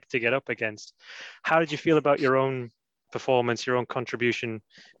get up against. How did you feel about your own performance, your own contribution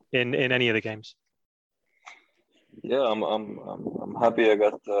in any of the games? Yeah, I'm happy I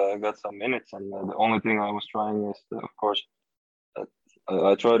got some minutes, and the only thing I was trying is, of course,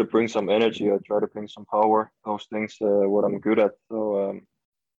 I try to bring some energy, I try to bring some power, those things what I'm good at. So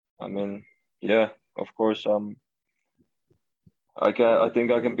I mean, yeah, of course, I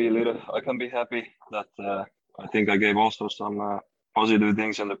think I can be happy that I think I gave also some positive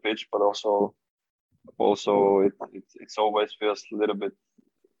things on the pitch, but also it's always feels a little bit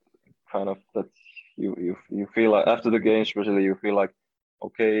kind of that you feel like after the game, especially, you feel like,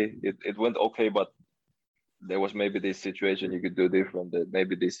 okay, it went okay, but there was maybe this situation you could do different. That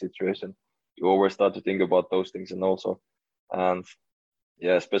maybe this situation you always start to think about those things. And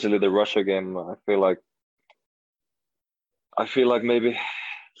yeah, especially the Russia game, I feel like maybe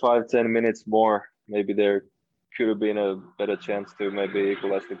 5-10 minutes more, maybe there could have been a better chance to maybe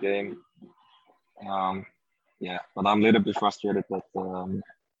equalize the game. Yeah, but I'm a little bit frustrated that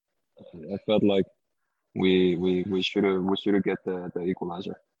I felt like we should have get the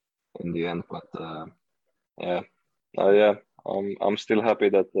equalizer in the end. But yeah, yeah, I'm still happy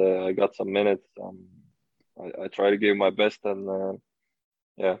that I got some minutes. I try to give my best, and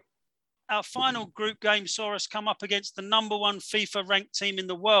yeah. Our final group game saw us come up against the #1 FIFA ranked team in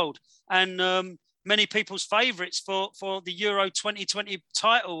the world, and many people's favourites for the Euro 2020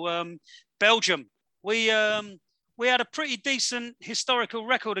 title, Belgium. We had a pretty decent historical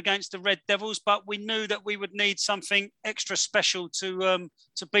record against the Red Devils, but we knew that we would need something extra special to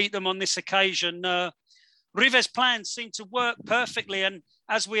beat them on this occasion. Rive's plans seemed to work perfectly, and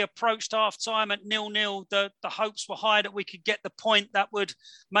as we approached half-time at 0-0, the hopes were high that we could get the point that would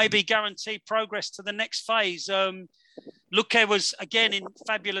maybe guarantee progress to the next phase. Luque was again in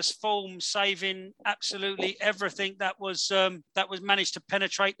fabulous form, saving absolutely everything that was managed to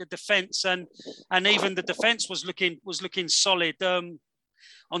penetrate the defence, and even the defence was looking solid. On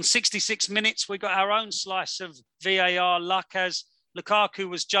 66 minutes, we got our own slice of VAR luck as Lukaku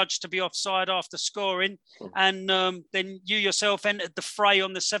was judged to be offside after scoring, and then you yourself entered the fray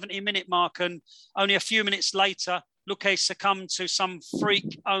on the 70-minute mark, and only a few minutes later, Luque succumbed to some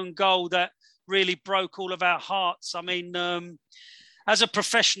freak own goal that really broke all of our hearts. I mean, as a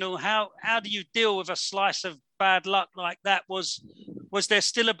professional, how do you deal with a slice of bad luck like that? Was there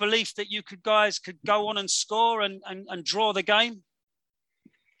still a belief that you guys could go on and score and draw the game?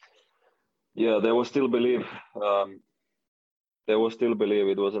 Yeah, there was still belief. There was still belief.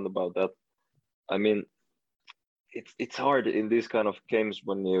 It wasn't about that. I mean, it's hard in these kind of games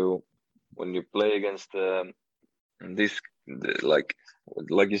when you play against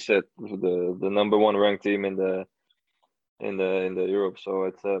like you said, the #1 ranked team in the Europe.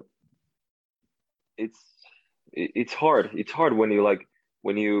 So it's hard. It's hard when you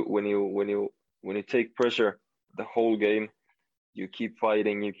take pressure the whole game. You keep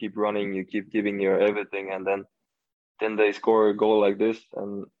fighting, you keep running, you keep giving your everything, and then they score a goal like this,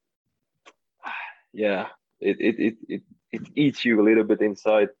 and yeah, it eats you a little bit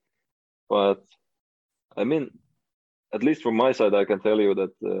inside. But I mean, at least from my side, I can tell you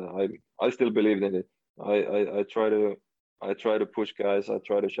that I still believed in it. I try to push guys. I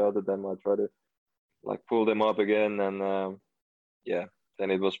try to shout at them. I try to like pull them up again, and yeah, then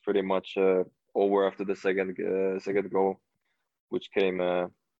it was pretty much over after the second goal, which came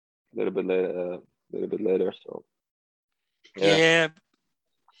a little bit later. So yeah.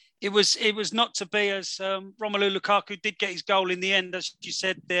 It was not to be, as Romelu Lukaku did get his goal in the end, as you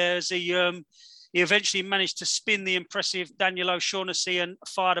said there, as he eventually managed to spin the impressive Daniel O'Shaughnessy and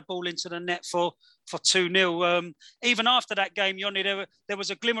fire the ball into the net for 2-0. Even after that game, Joni, there was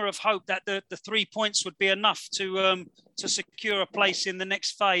a glimmer of hope that the 3 points would be enough to secure a place in the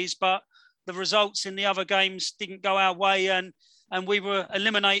next phase, but the results in the other games didn't go our way, and we were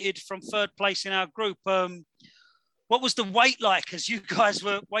eliminated from third place in our group. What was the wait like as you guys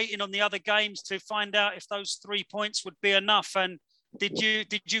were waiting on the other games to find out if those 3 points would be enough? And did you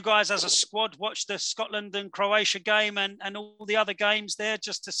guys as a squad watch the Scotland and Croatia game and all the other games there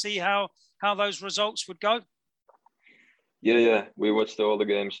just to see how those results would go? Yeah, we watched all the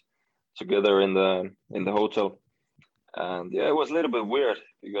games together in the hotel, and yeah, it was a little bit weird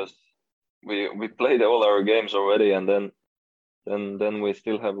because we played all our games already, and then we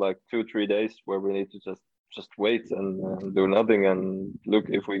still have like 2-3 days where we need to just wait and do nothing and look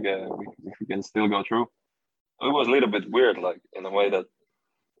if we can still go through. It was a little bit weird, like in a way that,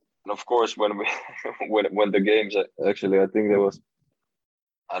 and of course when we when the games actually, I think there was,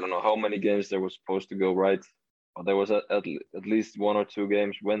 I don't know how many games there was supposed to go right, but there was at least 1 or 2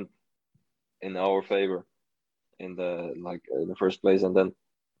 games went in our favor in the first place, and then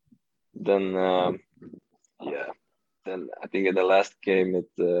yeah. Then I think in the last game it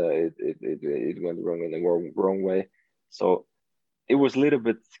went wrong in the wrong way. So it was a little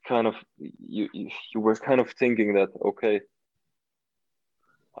bit kind of you were kind of thinking that okay,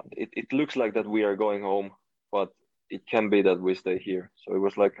 it looks like that we are going home, but it can be that we stay here. So it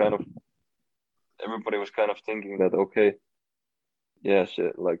was like kind of everybody was kind of thinking that okay, yeah,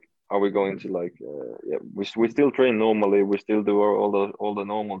 shit, like are we going to like yeah, we still train normally, we still do all the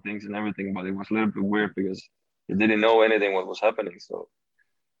normal things and everything, but it was a little bit weird because you didn't know anything what was happening. So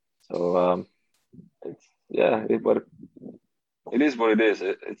it's but it is what it is.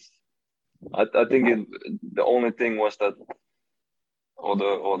 I think the only thing was that all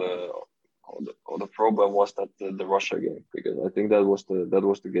or the problem was that the Russia game, because I think that was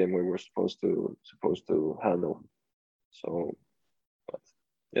the game we were supposed to handle. So, but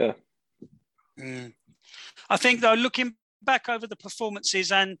yeah. I think though, looking back over the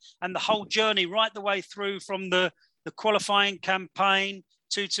performances and the whole journey right the way through from the qualifying campaign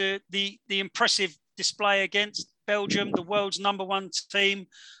to the impressive display against Belgium, the world's #1 team,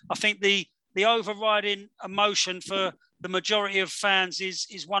 I think the overriding emotion for the majority of fans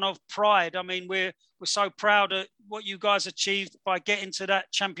is one of pride. I mean, we're so proud of what you guys achieved by getting to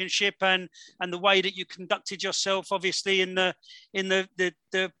that championship and the way that you conducted yourself, obviously in the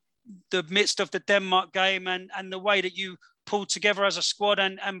midst of the Denmark game and the way that you pulled together as a squad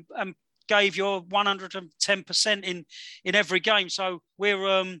and gave your 110% in every game. So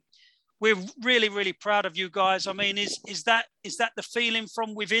we're really, really proud of you guys. I mean, is that the feeling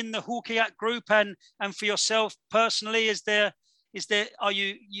from within the Hockeyat group and for yourself personally? Are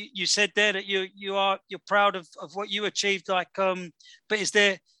you said there that you're proud of what you achieved, but is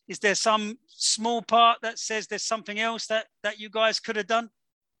there some small part that says there's something else that you guys could have done?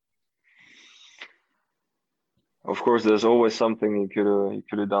 Of course, there's always something you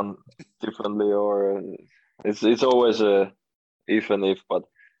could have done differently, or it's always a even if, but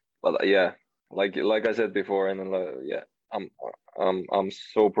yeah, like I said before, and yeah, I'm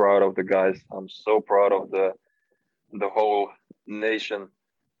so proud of the guys. I'm so proud of the whole nation,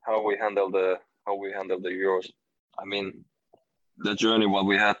 how we handled the Euros. I mean, the journey what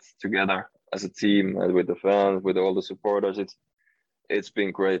we had together as a team and with the fans, with all the supporters, it's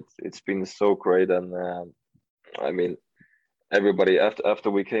been great. It's been so great, and I mean, everybody after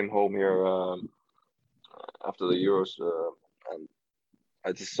we came home here after the Euros, and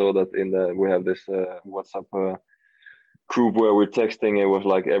I just saw that we have this WhatsApp group where we're texting. It was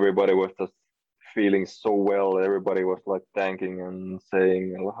like everybody was just feeling so well. Everybody was like thanking and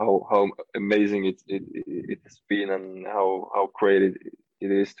saying how amazing it has been and how great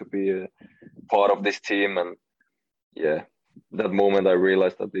it is to be a part of this team. And yeah, that moment I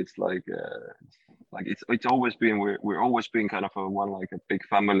realized that it's like it's always been we're always been kind of a big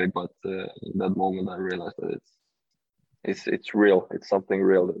family, but in that moment I realized that it's real. It's something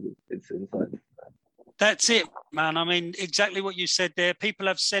real that it's inside. That's it, man. I mean, exactly what you said there. People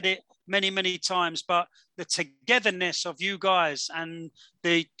have said it many, many times, but the togetherness of you guys and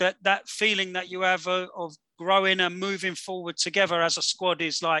that feeling that you have of growing and moving forward together as a squad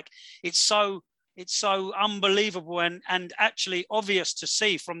is like, it's so unbelievable and actually obvious to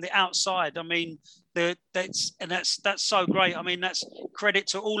see from the outside. I mean, that's so great. I mean, that's credit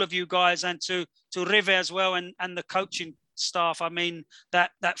to all of you guys and to Rive as well and the coaching staff. I mean,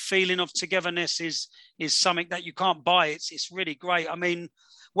 that feeling of togetherness is something that you can't buy. It's really great. I mean,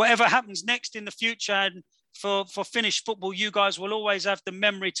 whatever happens next in the future and for Finnish football, you guys will always have the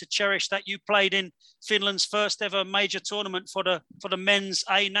memory to cherish that you played in Finland's first ever major tournament for the men's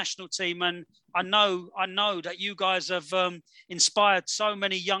A national team. And I know that you guys have inspired so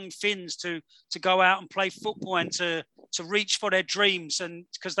many young Finns to go out and play football and to reach for their dreams, and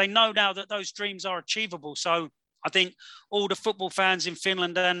because they know now that those dreams are achievable. So I think all the football fans in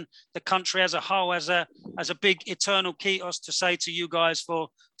Finland and the country as a whole has a big eternal kiitos to say to you guys for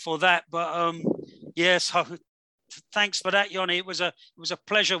that. But so thanks for that, Joni. It was a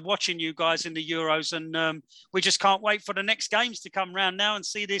pleasure watching you guys in the Euros, and we just can't wait for the next games to come round now and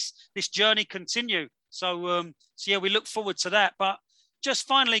see this journey continue. So yeah, we look forward to that. But just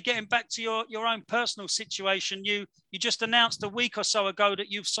finally getting back to your own personal situation, you just announced a week or so ago that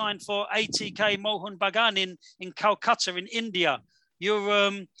you've signed for ATK Mohun Bagan in Calcutta in India.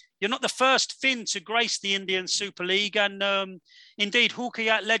 You're not the first Finn to grace the Indian Super League, and indeed,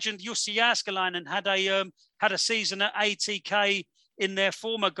 Hockeyat legend Jussi Jääskeläinen had a season at ATK in their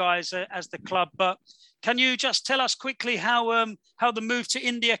former guise as the club. But can you just tell us quickly how the move to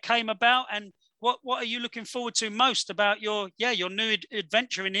India came about, and what are you looking forward to most about your new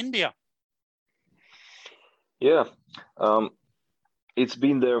adventure in India? Yeah, it's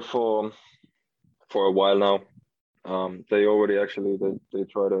been there for a while now. They already actually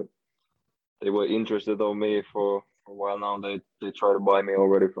they were interested on me for a while now. They tried to buy me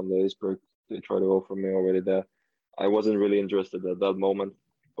already from the Iceberg. They tried to offer me already there. I wasn't really interested at that moment,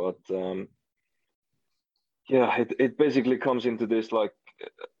 but it basically comes into this like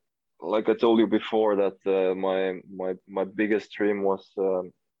I told you before that my biggest dream was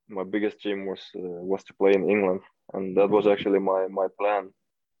to play in England, and that was actually my plan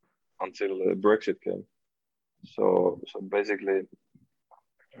until Brexit came. So basically,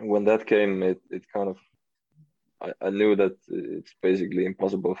 when that came, it kind of I knew that it's basically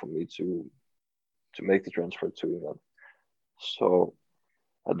impossible for me to make the transfer to England. So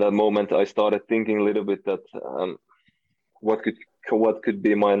at that moment I started thinking a little bit that what could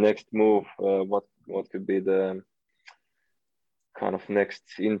be my next move, what could be the kind of next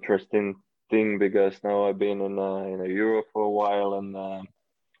interesting thing, because now I've been in a Euro for a while, and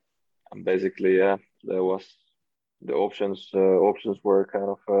basically there was the options were kind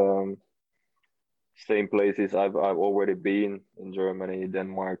of same places I've already been in Germany,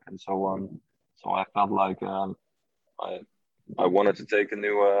 Denmark, and so on. So I felt like I wanted to take a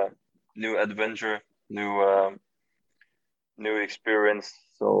new adventure, new experience.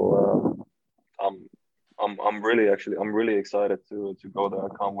 So I'm really excited to go there. I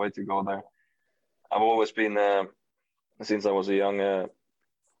can't wait to go there. I've always been since I was a young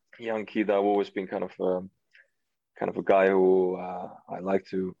kid. I've always been kind of a guy who I like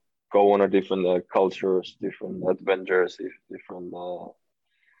to go on a different cultures, different adventures, different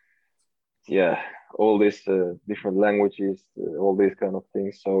all these different languages, all these kind of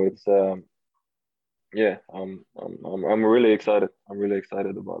things. So it's I'm really excited. I'm really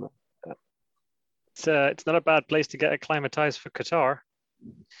excited about it. It's not a bad place to get acclimatized for Qatar.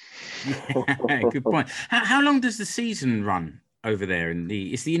 Yeah, good point. How long does the season run over there?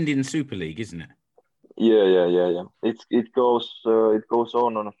 It's the Indian Super League, isn't it? Yeah. It goes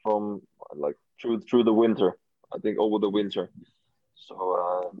on from like through the winter. I think over the winter.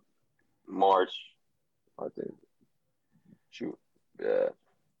 So March, I think.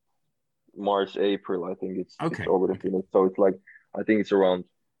 March, April. I think it's over the finish. So it's like I think it's around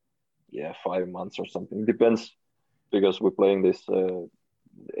 5 months or something. Depends, because we're playing this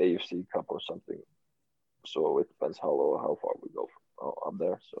AFC Cup or something. So it depends how far we go up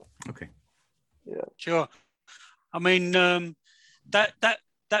there. So yeah, sure. I mean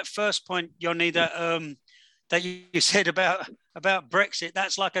that first point, Joni, that you said about Brexit,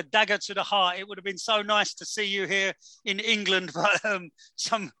 that's like a dagger to the heart. It would have been so nice to see you here in England, but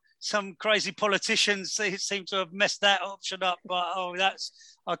some crazy politicians seem to have messed that option up. But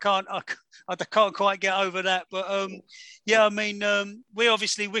I can't quite get over that. But I mean, we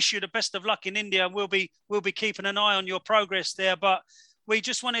obviously wish you the best of luck in India, and we'll be keeping an eye on your progress there. But we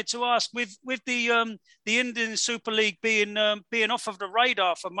just wanted to ask, with the Indian Super League being off of the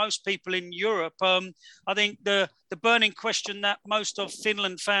radar for most people in Europe, I think the burning question that most of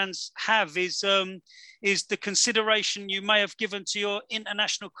Finland fans have is the consideration you may have given to your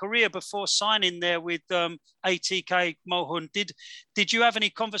international career before signing there with ATK Mohun. Did you have any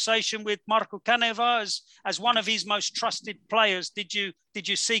conversation with Marko Kaneva as one of his most trusted players? Did you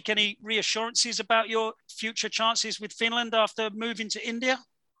seek any reassurances about your future chances with Finland after moving to India?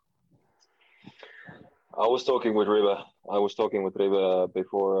 I was talking with Riva.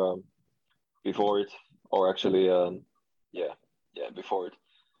 Before it, or actually, before it.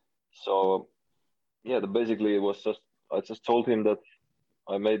 So basically it was I just told him that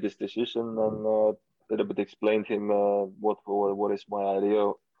I made this decision, and a little bit explained him what is my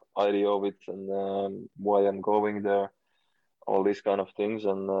idea of it, and why I'm going there, all these kind of things.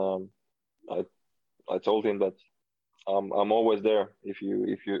 And I told him that I'm always there. If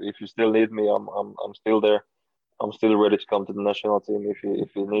you still need me, I'm still there. I'm still ready to come to the national team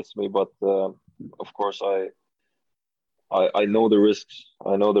if he needs me. But of course I know the risks.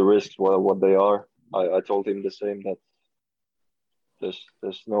 I know the risks, what they are. I told him the same, that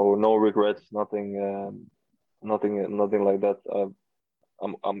there's no regrets, nothing like that.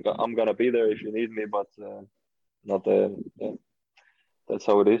 I'm gonna be there if you need me, but not that's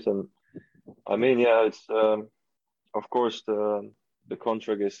how it is. And I mean, it's of course the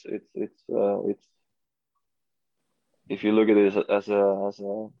contract is it's if you look at it as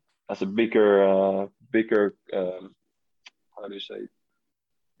a bigger how do you say,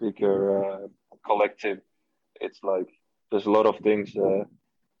 bigger collective, it's like there's a lot of things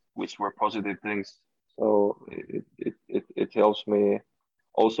which were positive things. So it helps me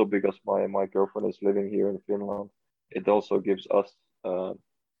also, because my girlfriend is living here in Finland. It also gives us a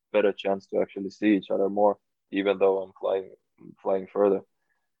better chance to actually see each other more, even though I'm flying further,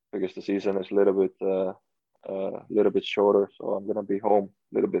 because the season is a little bit shorter. So I'm gonna be home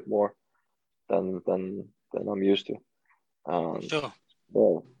a little bit more than I'm used to. Sure.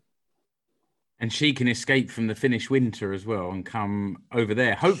 Yeah. And she can escape from the Finnish winter as well and come over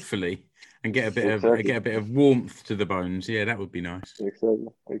there, hopefully, and get a bit of warmth to the bones. Yeah, that would be nice.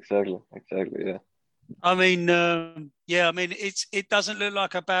 Exactly. Yeah. I mean, it doesn't look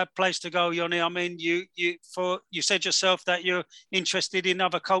like a bad place to go, Joni. I mean, you said yourself that you're interested in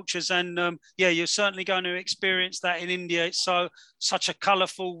other cultures, and you're certainly going to experience that in India. It's such a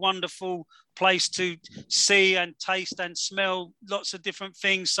colourful, wonderful place to see and taste and smell lots of different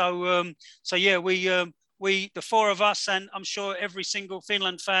things. So the four of us, and I'm sure every single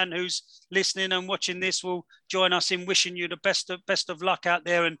Finland fan who's listening and watching this will join us in wishing you the best of luck out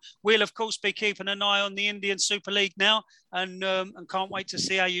there. And we'll of course be keeping an eye on the Indian Super League now, and can't wait to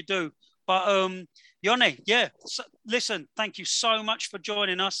see how you do. But Joni, listen, thank you so much for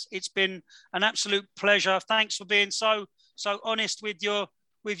joining us. It's been an absolute pleasure. Thanks for being so honest with your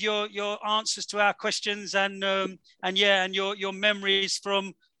answers to our questions, and your memories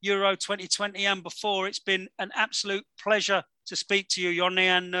from Euro 2020 and before. It's been an absolute pleasure to speak to you, Joni.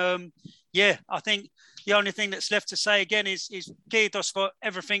 And I think the only thing that's left to say again is kiitos for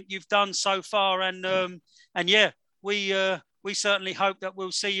everything you've done so far. And we certainly hope that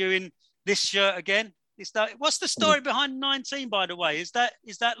we'll see you in this shirt again. What's the story behind 19, by the way? Is that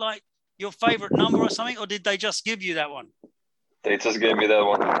like your favorite number or something, or did they just give you that one? They just gave me that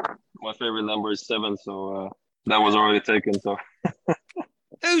one. My favorite number is 7, so that was already taken. So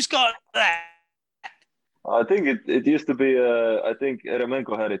who's got that? I think it used to be. I think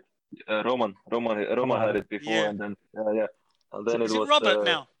Eremenko had it. Roman had it before, and then and then is it was Robert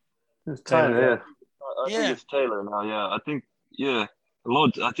now. It's Taylor. I think it's Taylor now. Yeah, I think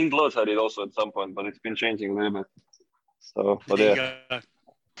Lodge. I think Lodge had it also at some point, but it's been changing a little bit. So, but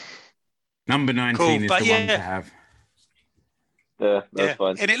number 19 is the one to have. Yeah, that's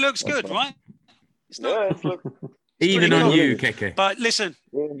fine. And it looks good, right? It's look. Even on you, Keke. But listen,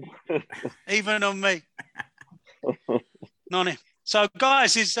 even on me. Noni. So,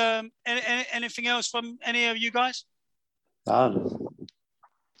 guys, is anything else from any of you guys? No,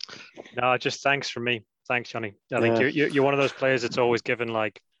 just thanks from me. Thanks, Joni. I think you're one of those players that's always given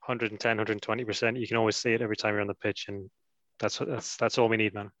like 110, 120%. You can always see it every time you're on the pitch, and that's all we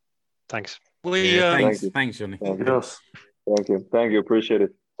need, man. Thanks. Thanks, Joni. Thank you. Appreciate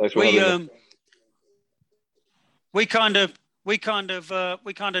it. Thanks for having me. We kind of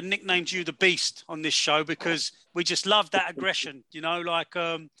nicknamed you the Beast on this show because we just love that aggression. You know, like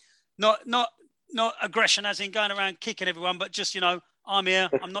not aggression as in going around kicking everyone, but just, you know, I'm here.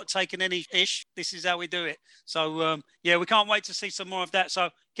 I'm not taking any ish. This is how we do it. So we can't wait to see some more of that. So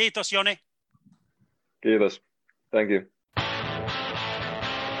kiitos, Joni. Kiitos. Thank you.